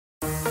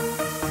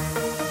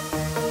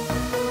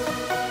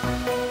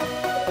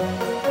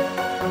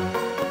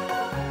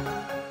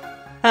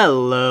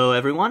Hello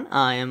everyone,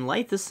 I am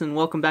Laethas and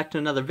welcome back to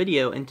another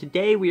video, and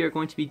today we are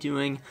going to be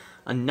doing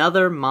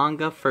another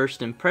manga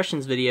first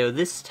impressions video,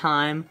 this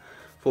time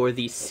for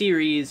the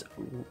series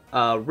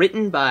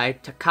written by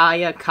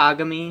Takaya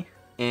Kagami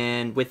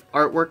and with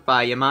artwork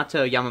by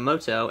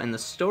Yamamoto and the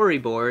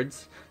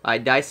storyboards by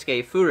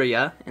Daisuke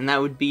Furuya, and that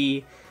would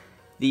be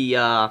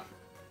the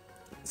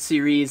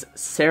series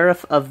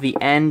Seraph of the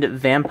End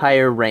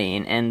Vampire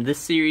Reign, and this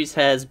series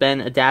has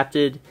been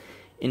adapted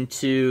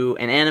into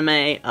an anime.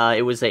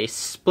 It was a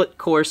split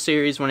core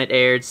series when it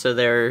aired, so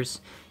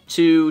there's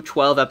two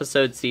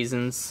 12-episode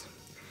seasons,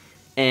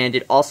 and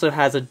it also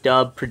has a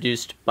dub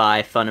produced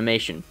by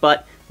Funimation.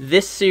 But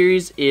this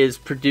series is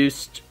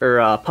produced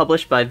or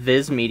published by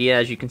Viz Media,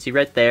 as you can see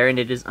right there, and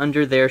it is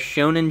under their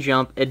Shonen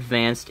Jump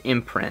Advanced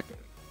imprint.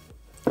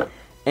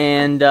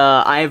 And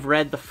I have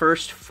read the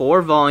first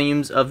 4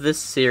 volumes of this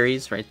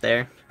series right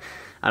there.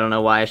 I don't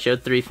know why I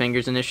showed 3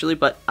 fingers initially,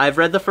 but I've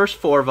read the first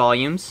 4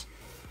 volumes.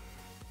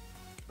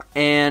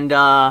 And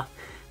the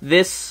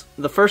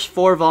first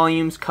 4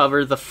 volumes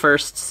cover the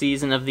first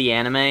season of the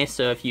anime,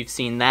 so if you've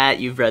seen that,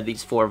 you've read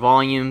these 4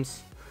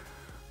 volumes.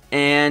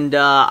 And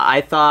I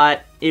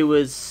thought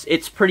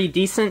it's pretty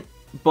decent,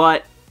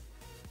 but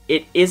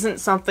it isn't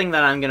something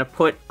that I'm going to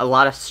put a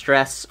lot of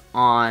stress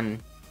on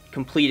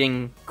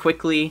completing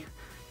quickly.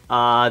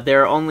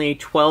 There are only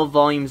 12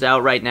 volumes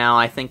out right now,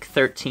 I think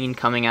 13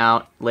 coming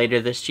out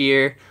later this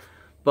year,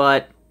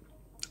 but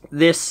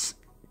this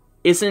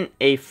isn't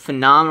a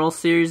phenomenal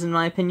series in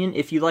my opinion.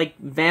 If you like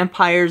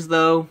vampires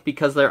though,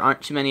 because there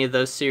aren't too many of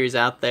those series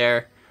out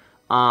there,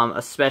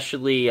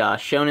 especially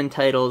shonen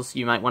titles,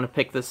 you might want to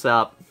pick this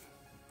up.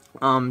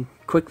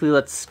 Quickly,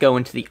 let's go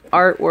into the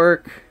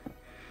artwork.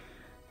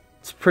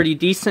 It's pretty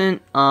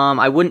decent.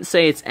 I wouldn't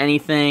say it's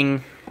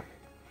anything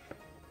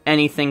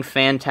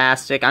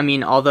fantastic. I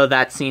mean, although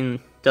that scene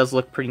does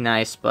look pretty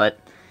nice, but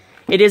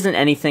it isn't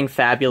anything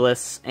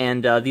fabulous,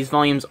 and these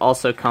volumes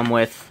also come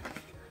with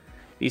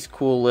these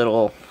cool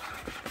little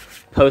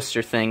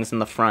poster things in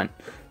the front.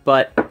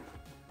 But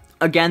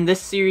again, this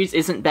series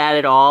isn't bad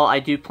at all. I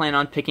do plan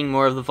on picking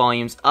more of the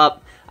volumes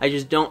up. I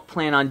just don't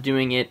plan on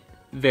doing it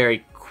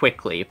very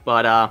quickly.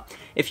 But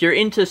if you're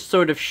into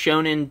sort of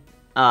shonen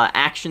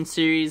action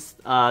series,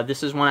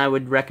 this is one I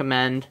would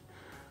recommend.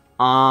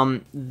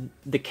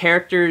 The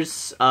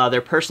characters, their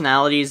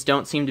personalities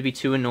don't seem to be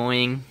too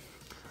annoying.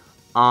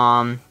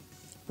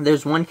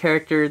 There's one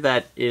character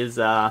that is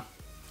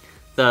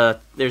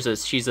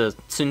she's a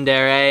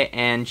tsundere,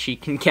 and she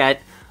can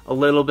get a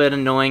little bit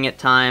annoying at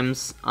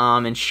times,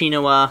 and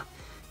Shinoa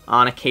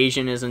on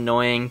occasion is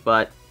annoying,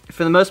 but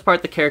for the most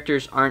part the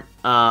characters aren't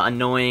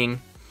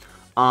annoying.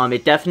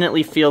 It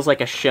definitely feels like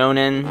a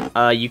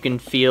shonen. You can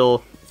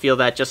feel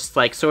that just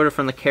like sort of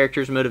from the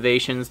characters'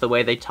 motivations, the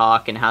way they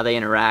talk and how they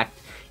interact.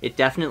 It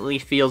definitely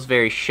feels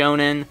very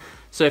shonen,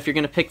 so if you're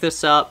going to pick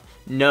this up,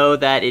 know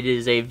that it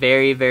is a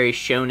very, very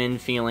shonen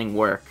feeling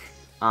work.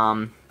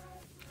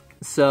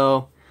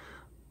 So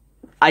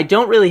I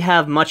don't really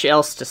have much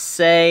else to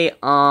say.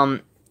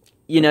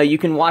 You know, you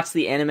can watch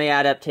the anime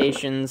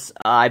adaptations.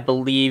 I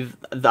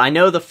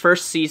know the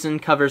first season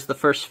covers the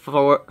first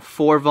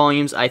four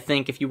volumes. I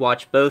think if you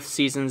watch both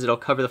seasons, it'll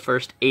cover the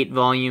first 8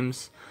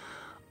 volumes.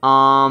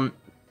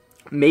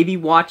 Maybe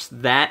watch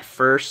that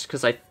first,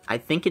 because I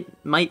think it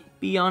might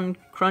be on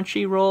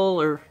Crunchyroll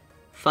or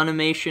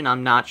Funimation.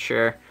 I'm not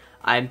sure.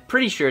 I'm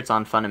pretty sure it's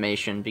on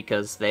Funimation,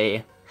 because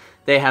they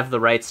have the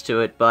rights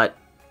to it, but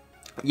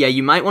yeah,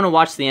 you might want to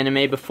watch the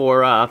anime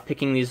before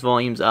picking these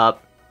volumes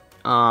up,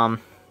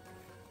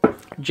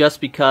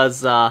 just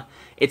because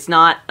it's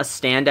not a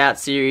standout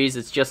series.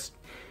 It's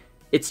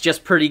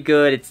just pretty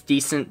good. It's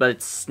decent, but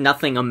it's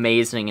nothing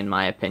amazing in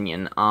my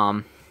opinion.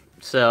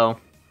 So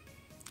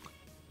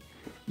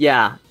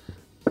yeah,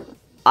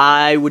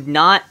 I would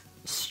not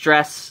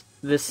stress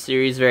this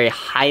series very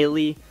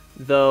highly,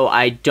 though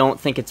I don't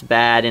think it's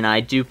bad, and I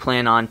do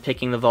plan on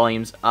picking the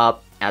volumes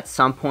up at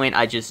some point.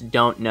 I just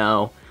don't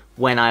know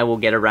when I will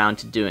get around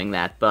to doing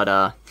that.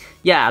 But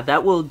yeah,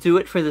 that will do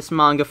it for this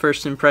manga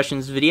first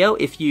impressions video.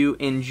 If you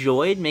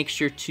enjoyed, make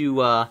sure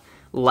to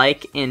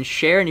like and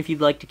share, and if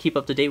you'd like to keep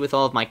up to date with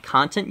all of my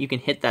content, you can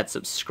hit that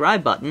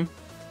subscribe button.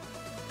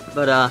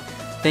 But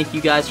thank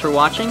you guys for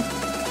watching.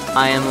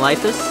 I am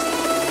Laethas.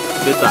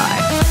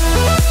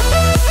 Goodbye.